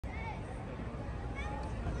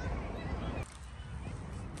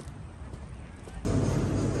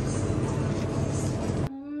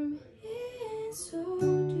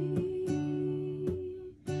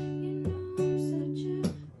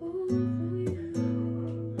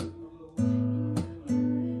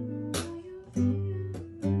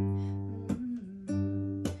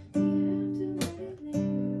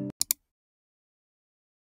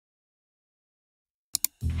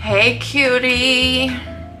Hey cutie,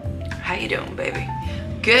 how you doing baby?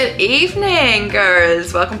 Good evening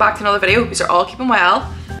girls, welcome back to another video. Hope you're all keeping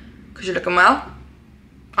well, because you're looking well.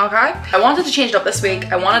 Okay, I wanted to change it up this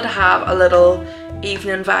week. I wanted to have a little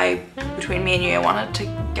evening vibe between me and you. I wanted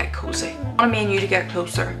to get cozy. I wanted me and you to get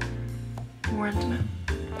closer, more intimate.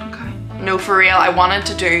 Okay, no, for real, I wanted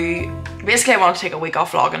to do, basically I wanted to take a week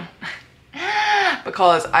off vlogging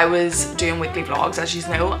because I was doing weekly vlogs, as you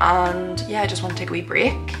know, and yeah, I just want to take a wee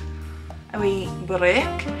break,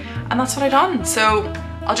 and that's what I done. So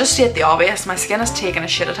I'll just state the obvious, my skin has taken a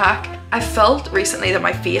shit attack. I felt recently that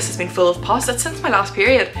my face has been full of pus. Since my last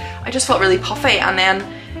period, I just felt really puffy, and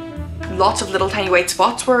then lots of little tiny white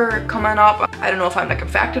spots were coming up. I don't know if I'm like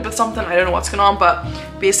infected with something, I don't know what's going on, but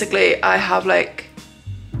basically I have like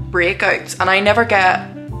breakouts, and I never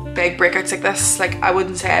get big breakouts like this. Like, I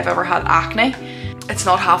wouldn't say I've ever had acne. It's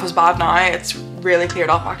not half as bad now, it's really cleared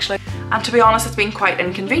up actually. And to be honest, it's been quite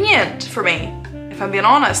inconvenient for me. If I'm being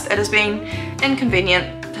honest, it has been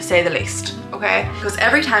inconvenient to say the least, okay? Because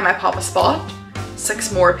every time I pop a spot,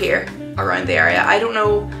 6 more appear around the area. I don't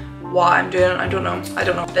know what I'm doing, I don't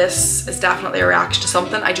know. This is definitely a reaction to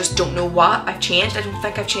something. I just don't know what I've changed. I don't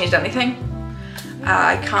think I've changed anything.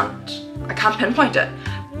 I can't pinpoint it.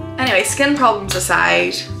 Anyway, skin problems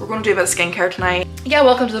aside, we're going to do a bit of skincare tonight. Yeah,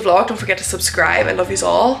 welcome to the vlog. Don't forget to subscribe. I love yous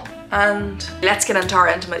all. And let's get into our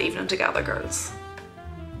intimate evening together, girls.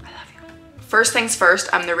 I love you. First things first,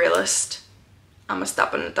 I'm the realist. I'm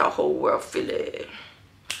stepping into the whole world feeling.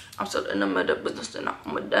 I'm still in the middle of business and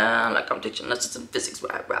I'm down like I'm teaching lessons in physics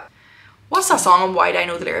where I rap. What's that song and why do I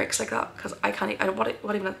know the lyrics like that? Because I can't,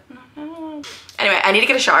 what even? Anyway, I need to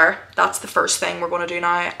get a shower. That's the first thing we're going to do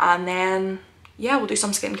now. And then, yeah, we'll do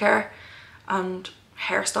some skincare and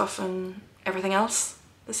hair stuff and everything else.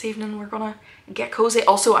 This evening we're gonna get cozy.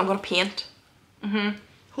 Also, I'm gonna paint.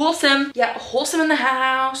 Wholesome. Yeah, wholesome in the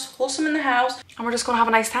house. Wholesome in the house. And we're just gonna have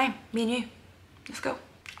a nice time. Me and you. Let's go.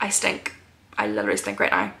 I stink. I literally stink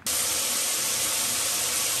right now.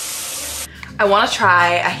 I want to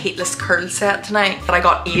try a heatless curl set tonight that I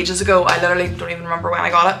got ages ago. I literally don't even remember when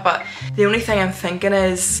I got it, but the only thing I'm thinking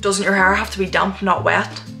is, doesn't your hair have to be damp, not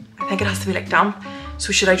wet? I think it has to be like damp.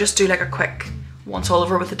 So should I just do like a quick once all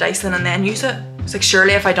over with the Dyson and then use it? It's like,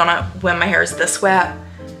 surely if I done it when my hair is this wet,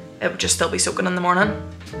 it would just still be soaking in the morning.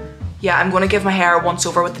 Yeah, I'm gonna give my hair a once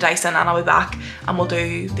over with the Dyson and I'll be back and we'll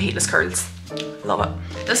do the heatless curls. Love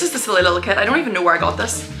it. This is the silly little kit. I don't even know where I got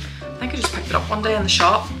this. I think I just picked it up one day in the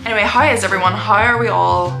shop. Anyway, how is everyone? How are we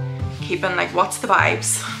all keeping? Like, what's the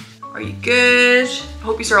vibes? Are you good? I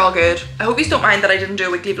hope you're all good. I hope you don't mind that I didn't do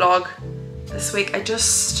a weekly vlog this week. I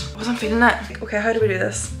just wasn't feeling it. Okay, how do we do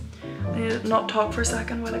this? I need to not talk for a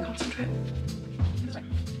second while I concentrate.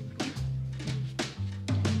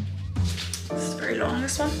 This is very long,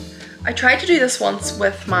 this one. I tried to do this once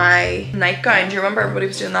with my nightgown. Do you remember everybody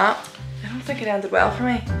was doing that? I don't think it ended well for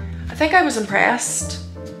me. I think I was impressed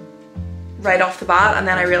right off the bat, and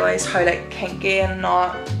then I realized how like kinky and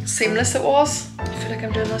not seamless it was. I feel like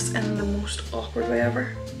I'm doing this in the most awkward way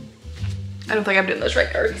ever. I don't think I'm doing this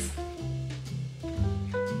right, girls.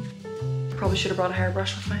 Probably should have brought a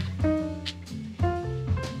hairbrush with me.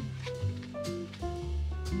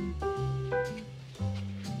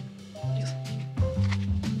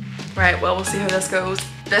 Right, well, we'll see how this goes.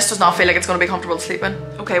 This does not feel like it's going to be comfortable to sleep in.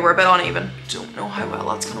 Okay, we're a bit uneven. Don't know how well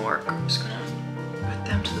that's going to work. I'm just going to put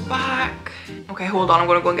them to the back. Okay, hold on. I'm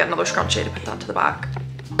going to go and get another scrunchie to put that to the back.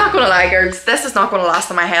 Not going to lie, girls. This is not going to last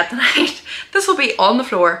in my head tonight. This will be on the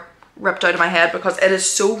floor, ripped out of my head because it is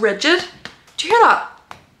so rigid. Do you hear that?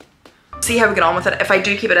 See how we get on with it. If I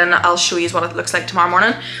do keep it in, I'll show you what it looks like tomorrow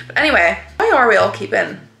morning. But anyway, how are we all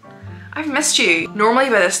keeping? I've missed you. Normally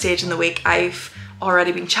by this stage in the week, I've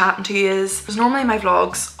already been chatting to yous, because normally my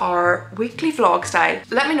vlogs are weekly vlog style.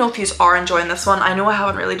 Let me know if yous are enjoying this one. I know I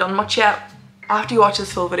haven't really done much yet. After you watch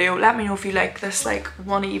this full video, let me know if you like this like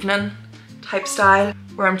one evening type style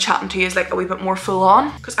where I'm chatting to yous like a wee bit more full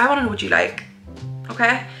on, because I want to know what you like.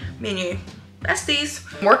 Okay, me and you besties.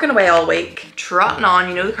 I'm working away all week, trotting on,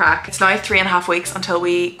 you know the crack. It's now 3.5 weeks until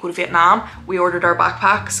we go to Vietnam. We ordered our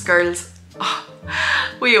backpacks, girls. Oh,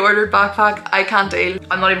 we ordered backpack. I can't deal.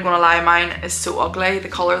 I'm not even gonna lie, mine is so ugly, the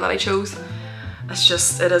colour that I chose. It's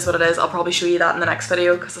just, it is what it is. I'll probably show you that in the next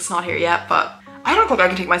video because it's not here yet, but I don't think I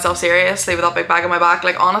can take myself seriously with that big bag on my back.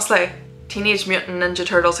 Like, honestly, Teenage Mutant Ninja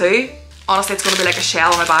Turtles who? Honestly, it's gonna be like a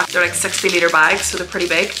shell on my back. They're like 60-litre bags, so they're pretty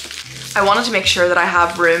big. I wanted to make sure that I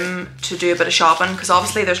have room to do a bit of shopping because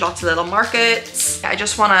obviously there's lots of little markets. I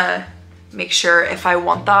just wanna make sure if I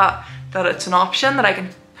want that it's an option that I can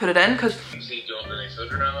put it in, because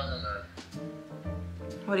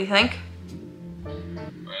what do you think?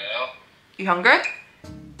 Well, you hungry?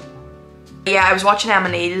 Yeah, I was watching Emma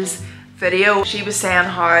Neal's video. She was saying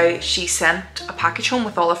how she sent a package home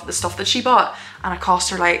with all of the stuff that she bought and it cost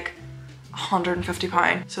her like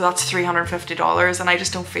 £150. So that's $350 and I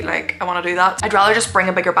just don't feel like I want to do that. I'd rather just bring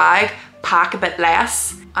a bigger bag, pack a bit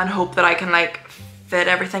less and hope that I can like fit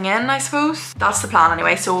everything in, I suppose. That's the plan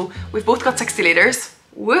anyway. So we've both got 60 litres.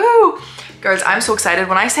 Woo! Girls, I'm so excited.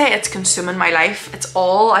 When I say it's consuming my life, it's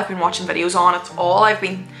all I've been watching videos on. It's all I've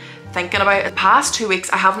been thinking about. The past 2 weeks,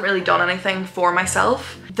 I haven't really done anything for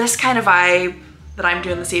myself. This kind of vibe that I'm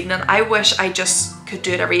doing this evening, I wish I just could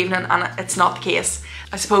do it every evening and it's not the case.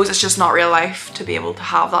 I suppose it's just not real life to be able to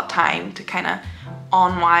have that time to kind of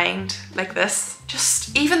unwind like this.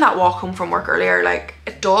 Just even that walk home from work earlier, like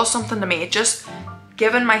it does something to me. Just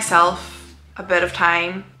giving myself a bit of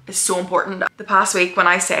time is so important. The past week when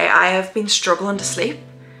I say I have been struggling to sleep,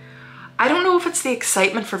 I don't know if it's the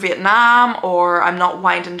excitement for Vietnam or I'm not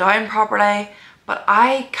winding down properly, but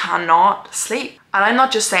I cannot sleep. And I'm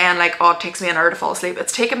not just saying like, oh, it takes me an hour to fall asleep.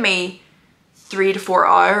 It's taken me 3 to 4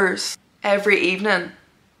 hours every evening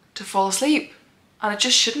to fall asleep. And it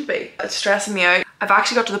just shouldn't be. It's stressing me out. I've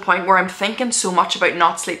actually got to the point where I'm thinking so much about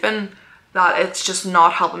not sleeping that it's just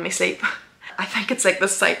not helping me sleep. I think it's like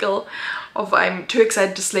this cycle of I'm too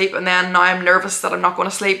excited to sleep and then now I'm nervous that I'm not going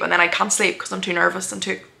to sleep and then I can't sleep because I'm too nervous and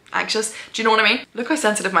too anxious. Do you know what I mean? Look how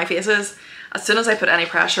sensitive my face is. As soon as I put any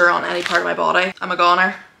pressure on any part of my body, I'm a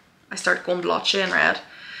goner. I start going blotchy and red.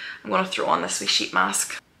 I'm going to throw on this wee sheet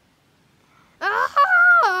mask.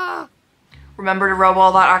 Remember to rub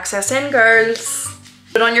all that excess in, girls.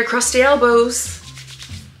 Put on your crusty elbows.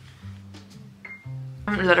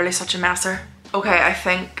 I'm literally such a messer. Okay, I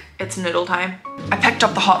think it's noodle time. I picked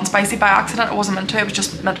up the hot and spicy by accident. I wasn't meant to, I was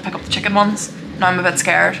just meant to pick up the chicken ones. Now I'm a bit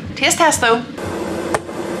scared. Taste test though.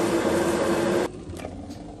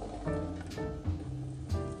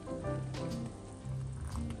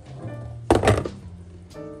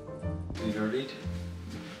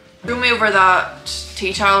 Throw me over that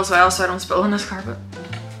tea towel as well so I don't spill on this carpet.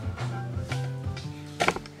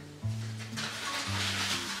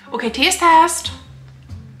 Okay, taste test.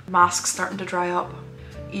 Mask's starting to dry up.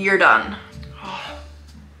 You're done. Oh,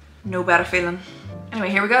 no better feeling.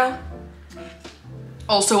 Anyway, here we go.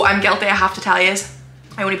 Also, I'm guilty, I have to tell you.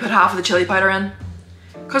 I only put half of the chili powder in.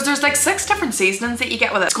 Because there's like 6 different seasonings that you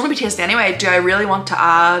get with it. It's gonna be tasty anyway. Do I really want to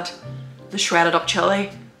add the shredded up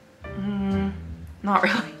chili? Not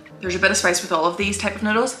really. There's a bit of spice with all of these type of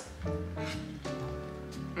noodles.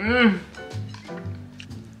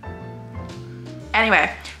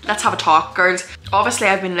 Anyway, let's have a talk, girls. Obviously,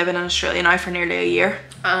 I've been living in Australia now for nearly a year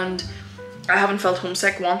and I haven't felt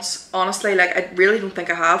homesick once. Honestly, like I really don't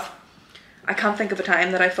think I have. I can't think of a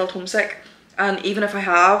time that I felt homesick. And even if I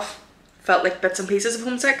have felt like bits and pieces of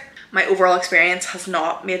homesick, my overall experience has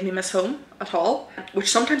not made me miss home at all.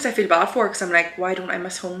 Which sometimes I feel bad for because I'm like, why don't I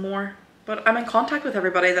miss home more? But I'm in contact with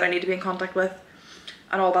everybody that I need to be in contact with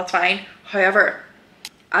and all that's fine. However,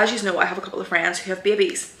 as you know, I have a couple of friends who have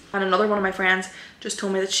babies and another one of my friends just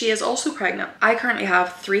told me that she is also pregnant. I currently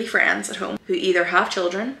have 3 friends at home who either have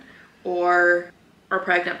children or are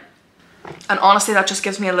pregnant. And honestly, that just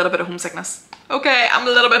gives me a little bit of homesickness. Okay, I'm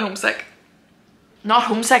a little bit homesick. Not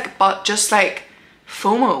homesick, but just like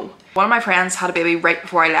FOMO. One of my friends had a baby right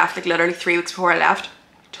before I left, like literally 3 weeks before I left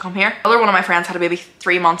to come here. Another one of my friends had a baby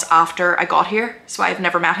 3 months after I got here, so I've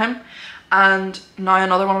never met him. And now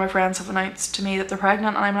another one of my friends have announced to me that they're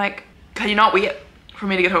pregnant and I'm like, can you not wait for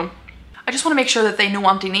me to get home? I just want to make sure that they know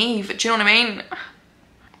Auntie Niamh, do you know what I mean?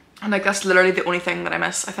 And like that's literally the only thing that I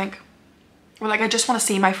miss, I think. Or like I just want to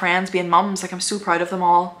see my friends being mums, like I'm so proud of them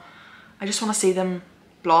all. I just want to see them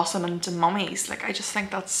blossom into mummies. Like I just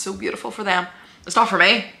think that's so beautiful for them. It's not for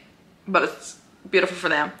me, but it's beautiful for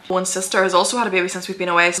them. Owen's sister has also had a baby since we've been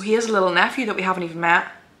away, so he has a little nephew that we haven't even met,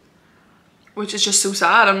 which is just so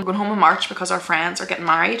sad. I'm going home in March because our friends are getting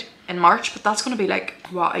married in March, but that's going to be like,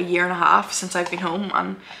 what, a year and a half since I've been home,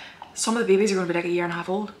 and some of the babies are going to be like a year and a half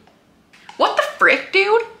old. What the frick,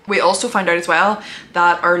 dude? We also found out as well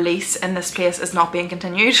that our lease in this place is not being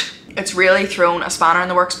continued. It's really thrown a spanner in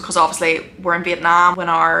the works because obviously we're in Vietnam when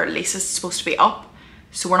our lease is supposed to be up,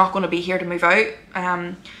 so we're not going to be here to move out.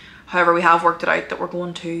 However, we have worked it out that we're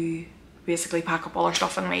going to basically pack up all our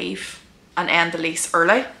stuff and leave and end the lease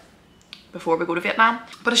early before we go to Vietnam.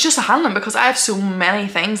 But it's just a handling because I have so many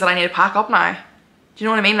things that I need to pack up now. Do you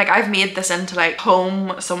know what I mean? Like I've made this into like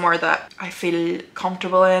home, somewhere that I feel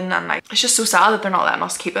comfortable in, and like it's just so sad that they're not letting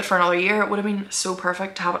us keep it for another year. It would have been so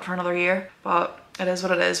perfect to have it for another year, but it is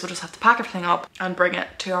what it is. We'll just have to pack everything up and bring it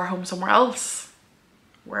to our home somewhere else,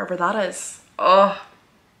 wherever that is. Oh.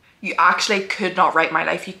 You actually could not write my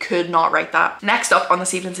life. You could not write that. Next up on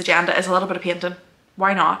this evening's agenda is a little bit of painting.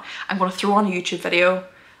 Why not? I'm gonna throw on a YouTube video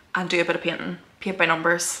and do a bit of painting. Paint by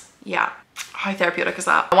numbers. Yeah. How therapeutic is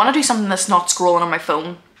that? I wanna do something that's not scrolling on my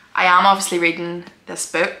phone. I am obviously reading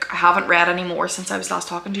this book. I haven't read any more since I was last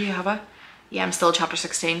talking to you, have I? Yeah, I'm still chapter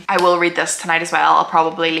 16. I will read this tonight as well. I'll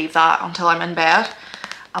probably leave that until I'm in bed.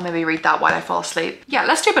 I'll maybe read that while I fall asleep. Yeah,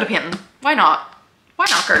 let's do a bit of painting. Why not? Why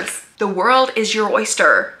not, girls? The world is your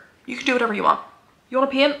oyster. You can do whatever you want. You wanna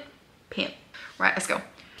paint? Paint. Right, let's go.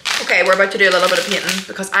 Okay, we're about to do a little bit of painting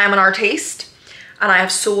because I am an artiste and I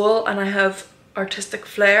have soul and I have artistic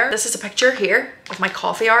flair. This is a picture here of my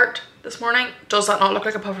coffee art this morning. Does that not look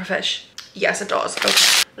like a puffer fish? Yes, it does. Okay,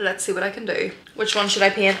 let's see what I can do. Which one should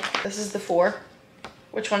I paint? This is the 4.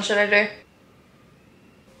 Which one should I do?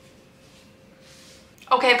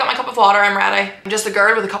 Okay, I've got my cup of water, I'm ready. I'm just a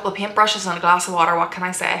girl with a couple of paintbrushes and a glass of water, what can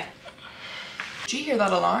I say? Did you hear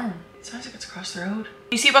that alarm? It sounds like it's across the road.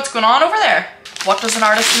 You see what's going on over there? What does an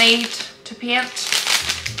artist need to paint?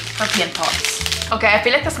 Her paint pots. Okay, I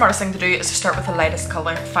feel like the smartest thing to do is to start with the lightest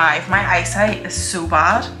color, 5. My eyesight is so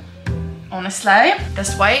bad. Honestly,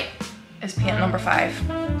 this white is paint number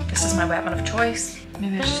 5. This is my weapon of choice.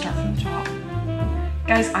 Maybe I should start from the top.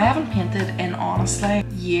 Guys, I haven't painted in honestly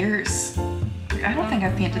years. I don't think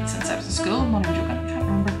I've painted since I was in school. I'm not even joking. I can't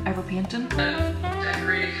remember ever painting.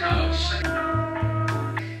 Decorated couch.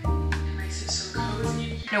 Makes it so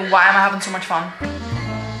cozy. You know, why am I having so much fun?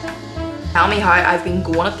 Tell me how I've been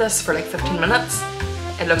going at this for like 15 minutes.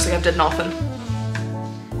 It looks like I've did nothing.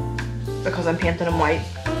 Because I'm painting in white.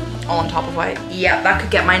 All on top of white. Yeah, that could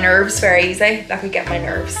get my nerves very easy. That could get my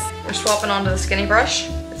nerves. We're swapping onto the skinny brush.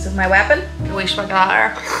 This is my weapon. Can we swap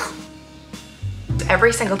that?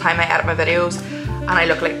 Every single time I edit my videos and I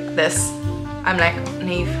look like this, I'm like,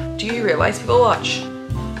 Niamh, do you realise people watch?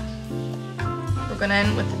 We're going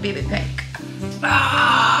in with the baby pink.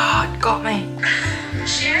 Ah, it got me.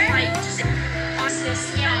 Like, just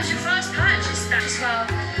this, yeah, it's your first purchase that as well.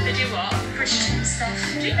 They do what? Christian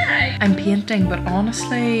stuff. Do they? I'm painting, but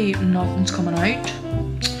honestly, nothing's coming out.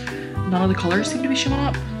 None of the colours seem to be showing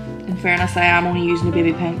up. In fairness, I am only using a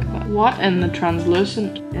baby pink, but what in the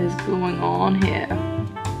translucent is going on here?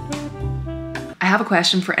 I have a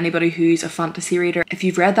question for anybody who's a fantasy reader. If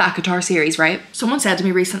you've read the ACOTAR series, right? Someone said to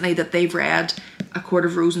me recently that they've read A Court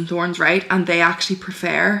of Rose and Thorns, right? And they actually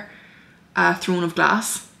prefer Throne of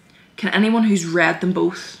Glass. Can anyone who's read them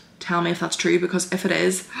both tell me if that's true? Because if it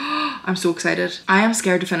is, I'm so excited. I am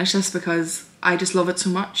scared to finish this because I just love it so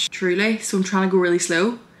much, truly. So I'm trying to go really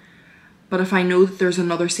slow. But if I know that there's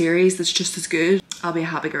another series that's just as good, I'll be a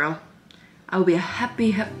happy girl. I'll be a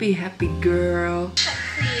happy, happy, happy girl.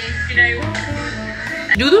 You know.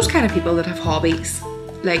 You know those kind of people that have hobbies?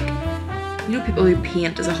 Like, you know, people who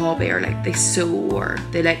paint as a hobby, or like they sew, or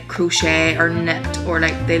they like crochet or knit, or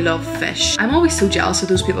like they love fish. I'm always so jealous of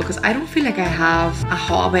those people because I don't feel like I have a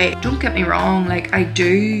hobby. Don't get me wrong, like I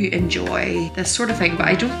do enjoy this sort of thing, but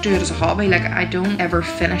I don't do it as a hobby. Like I don't ever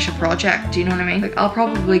finish a project, do you know what I mean? Like I'll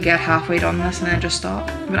probably get halfway done this and then just stop.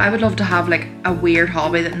 But I would love to have like a weird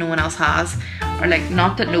hobby that no one else has, or like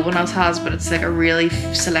not that no one else has, but it's like a really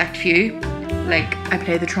select few. Like I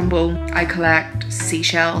play the trombone, I collect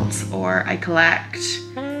seashells, or I collect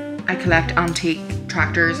antique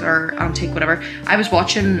tractors or antique whatever. I was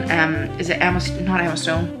watching is it not Emma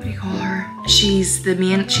Stone, what do you call her? She's the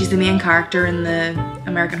main character in the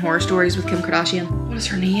American Horror Stories with Kim Kardashian. What is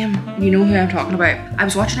her name? You know who I'm talking about. I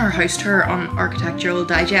was watching her house tour on Architectural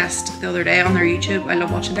Digest the other day on their YouTube. I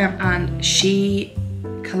love watching them. And she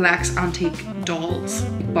collects antique dolls,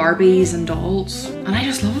 Barbies and dolls, and I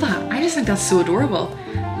just love that. I just think that's so adorable,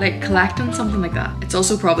 like collecting something like that. It's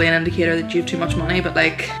also probably an indicator that you have too much money, but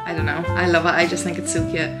like I don't know, I love it. I just think it's so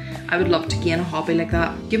cute. I would love to gain a hobby like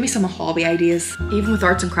that. Give me some hobby ideas. Even with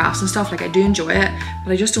arts and crafts and stuff, like I do enjoy it,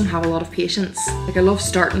 but I just don't have a lot of patience. Like I love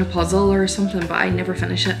starting a puzzle or something, but I never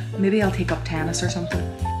finish it. Maybe I'll take up tennis or something,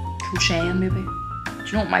 crocheting maybe. Do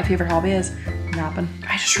you know what my favorite hobby is? Napping.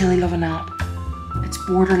 I just really love a nap. It's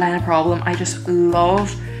borderline a problem. I just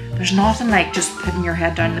love, there's nothing like just putting your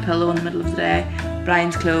head down in the pillow in the middle of the day,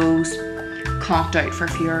 blinds closed, conked out for a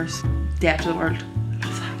few hours, dead to the world.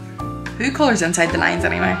 Love that. Who colours inside the lines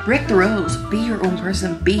anyway? Break the rules, be your own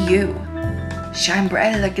person, be you. Shine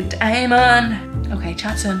bright like a diamond. Okay,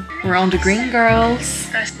 chat soon. We're on to green, girls.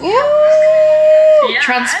 Ooh, yeah,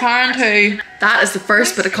 transparent too. That is the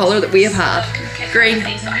first bit of colour that we have had. Green.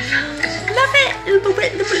 Love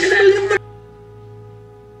it.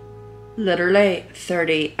 Literally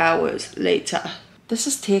 30 hours later. This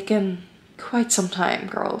has taken quite some time,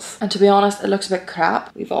 girls. And to be honest, it looks a bit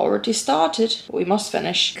crap. We've already started, but we must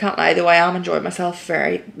finish. Can't lie though, I am enjoying myself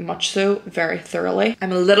very much so, very thoroughly.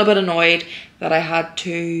 I'm a little bit annoyed that I had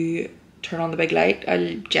to turn on the big light,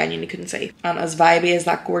 I genuinely couldn't see. And as vibey as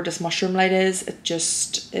that gorgeous mushroom light is,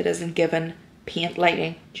 it isn't given paint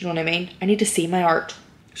lighting. Do you know what I mean? I need to see my art.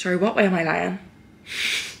 Sorry, what way am I lying?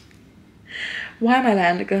 Why am I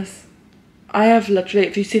lying like this? I have literally,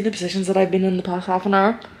 if you've seen the positions that I've been in the past half an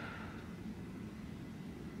hour,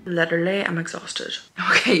 literally I'm exhausted.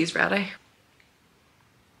 Okay, he's ready.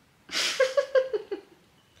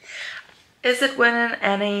 Is it winning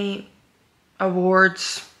any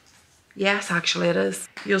awards? Yes, actually it is.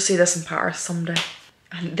 You'll see this in Paris someday.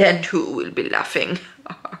 And then too we'll be laughing.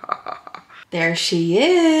 There she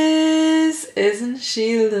is. Isn't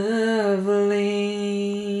she lovely?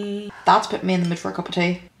 That's put me in the mood for a cup of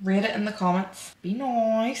tea. Rate it in the comments. Be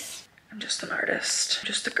nice. I'm just an artist. I'm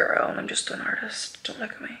just a girl and I'm just an artist. Don't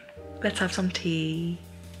look at me. Let's have some tea.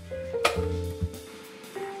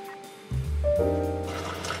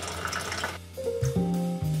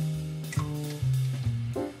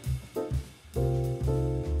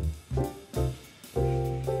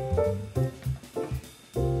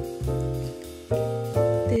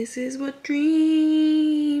 This is what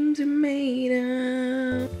dreams are made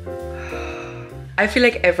of. I feel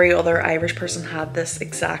like every other Irish person had this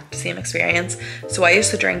exact same experience. So I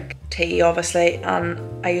used to drink tea, obviously,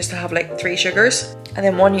 and I used to have like 3 sugars. And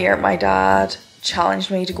then one year my dad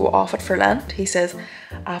challenged me to go off it for Lent. He says,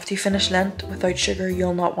 after you finish Lent without sugar,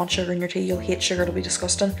 you'll not want sugar in your tea. You'll hate sugar, it'll be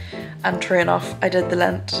disgusting. And true enough, I did the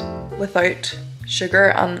Lent without sugar,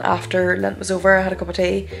 and after Lent was over I had a cup of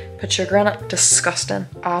tea, put sugar in it. Disgusting.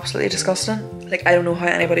 Absolutely disgusting. Like, I don't know how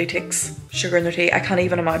anybody takes sugar in their tea. I can't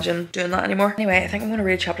even imagine doing that anymore. Anyway, I think I'm gonna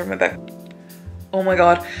read a chapter of my book. Oh my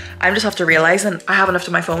god, I'm just after realising I haven't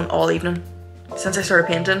lifted my phone all evening since I started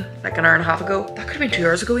painting like an hour and a half ago. That could have been 2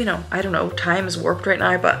 hours ago, you know. I don't know, time is warped right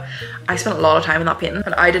now, but I spent a lot of time in that painting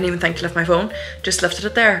and I didn't even think to lift my phone. Just lifted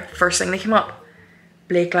it there. First thing that came up,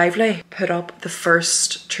 Blake Lively put up the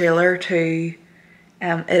first trailer to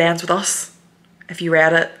It Ends With Us. If you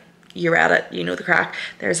read it, you know the crack.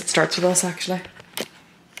 There's It Starts With Us, actually.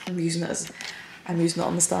 I'm using it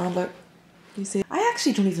on the stand, look. You see? I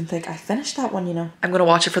actually don't even think I finished that one, you know. I'm gonna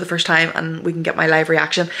watch it for the first time and we can get my live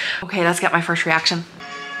reaction. Okay, let's get my first reaction.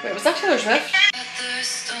 Wait, was that Taylor Swift?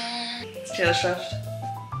 It's Taylor Swift.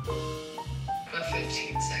 About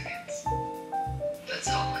 15 seconds. That's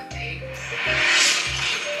all it takes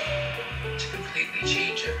to completely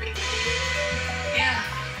change everything. Yeah,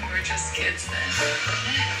 we were just kids then.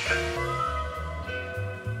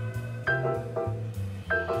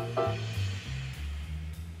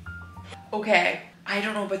 Okay, I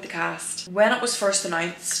don't know about the cast. When it was first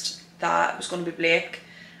announced that it was going to be Blake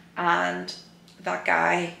and that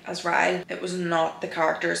guy as Ryle, it was not the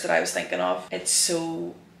characters that I was thinking of. It's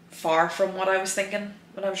so far from what I was thinking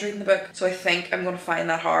when I was reading the book. So I think I'm going to find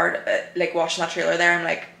that hard. Like watching that trailer there, I'm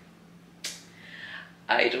like,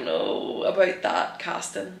 I don't know about that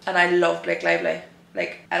casting. And I love Blake Lively.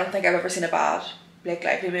 Like, I don't think I've ever seen a bad Blake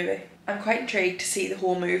Lively movie. I'm quite intrigued to see the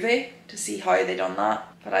whole movie, to see how they done that.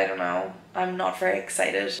 But I don't know, I'm not very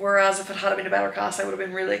excited. Whereas if it had been a better cast, I would have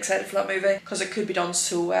been really excited for that movie because it could be done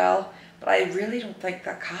so well. But I really don't think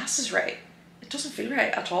that cast is right. It doesn't feel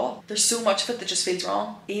right at all. There's so much of it that just feels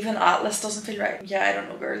wrong. Even Atlas doesn't feel right. Yeah, I don't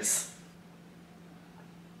know, girls.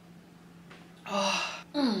 Oh.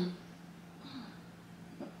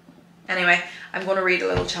 Anyway, I'm going to read a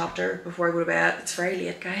little chapter before I go to bed. It's very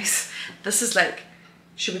late, guys. This is like,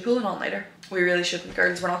 should we pull it on later? We really shouldn't,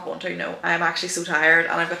 girls. We're not going to, no. I'm actually so tired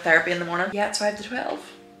and I've got therapy in the morning. Yeah, it's 5 to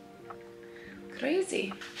 12.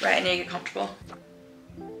 Crazy. Right, I need to get comfortable.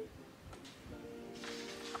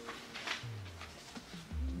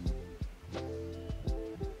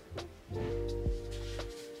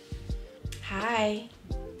 Hi.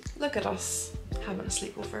 Look at us having a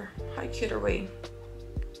sleepover. How cute are we?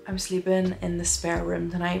 I'm sleeping in the spare room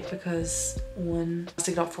tonight because Owen has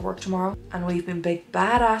to get up for work tomorrow and we've been big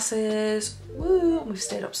badasses. Woo! We've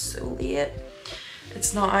stayed up so late.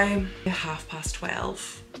 It's now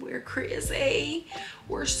 12:30. We're crazy.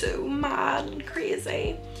 We're so mad and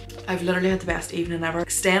crazy. I've literally had the best evening ever.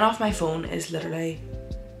 Staying off my phone is literally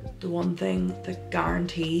the one thing that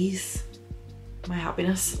guarantees my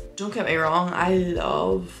happiness. Don't get me wrong, I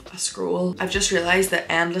love a scroll. I've just realised that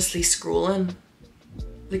endlessly scrolling,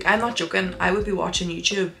 like, I'm not joking, I would be watching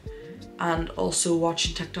YouTube and also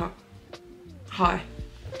watching TikTok. How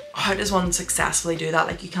does one successfully do that?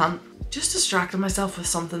 Like, you can't. Just distracting myself with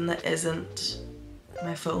something that isn't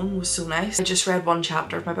my phone was so nice. I just read one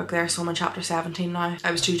chapter of my book there, so I'm on chapter 17 now.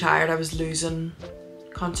 I was too tired, I was losing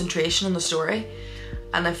concentration on the story.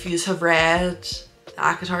 And if you have read the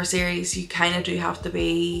ACOTAR series, you kind of do have to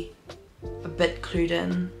be a bit clued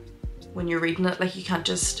in when you're reading it. Like you can't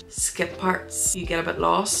just skip parts. You get a bit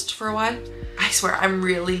lost for a while. I swear I'm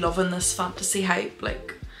really loving this fantasy hype.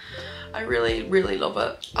 Like I really, really love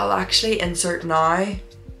it. I'll actually insert now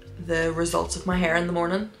the results of my hair in the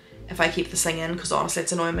morning if I keep this thing in, because honestly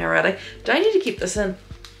it's annoying me already. Do I need to keep this in?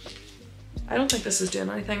 I don't think this is doing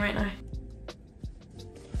anything right now.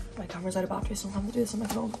 My camera's out of battery, so I'm having to do this on my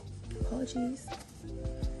phone. Apologies.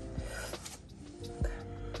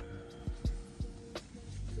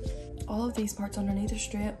 All of these parts underneath are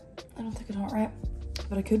straight. I don't think I got it right.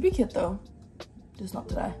 But it could be cute though. Just not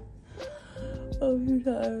today. Oh, I'm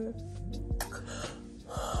tired.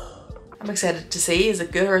 I'm excited to see, is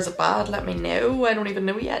it good or is it bad? Let me know. I don't even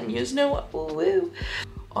know yet and yous know. Oh, woo.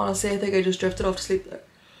 Honestly, I think I just drifted off to sleep there.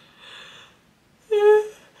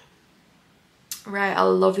 Right,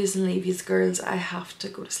 I'll love yous and leave yous, girls. I have to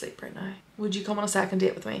go to sleep right now. Would you come on a second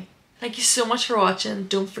date with me? Thank you so much for watching.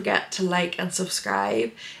 Don't forget to like and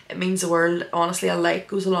subscribe. It means the world. Honestly, a like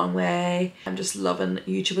goes a long way. I'm just loving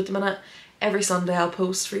YouTube at the minute. Every Sunday I'll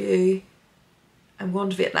post for you. I'm going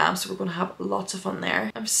to Vietnam, so we're going to have lots of fun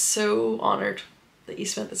there. I'm so honoured that you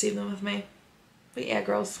spent this evening with me. But yeah,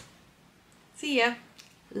 girls. See ya.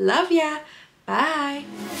 Love ya. Bye.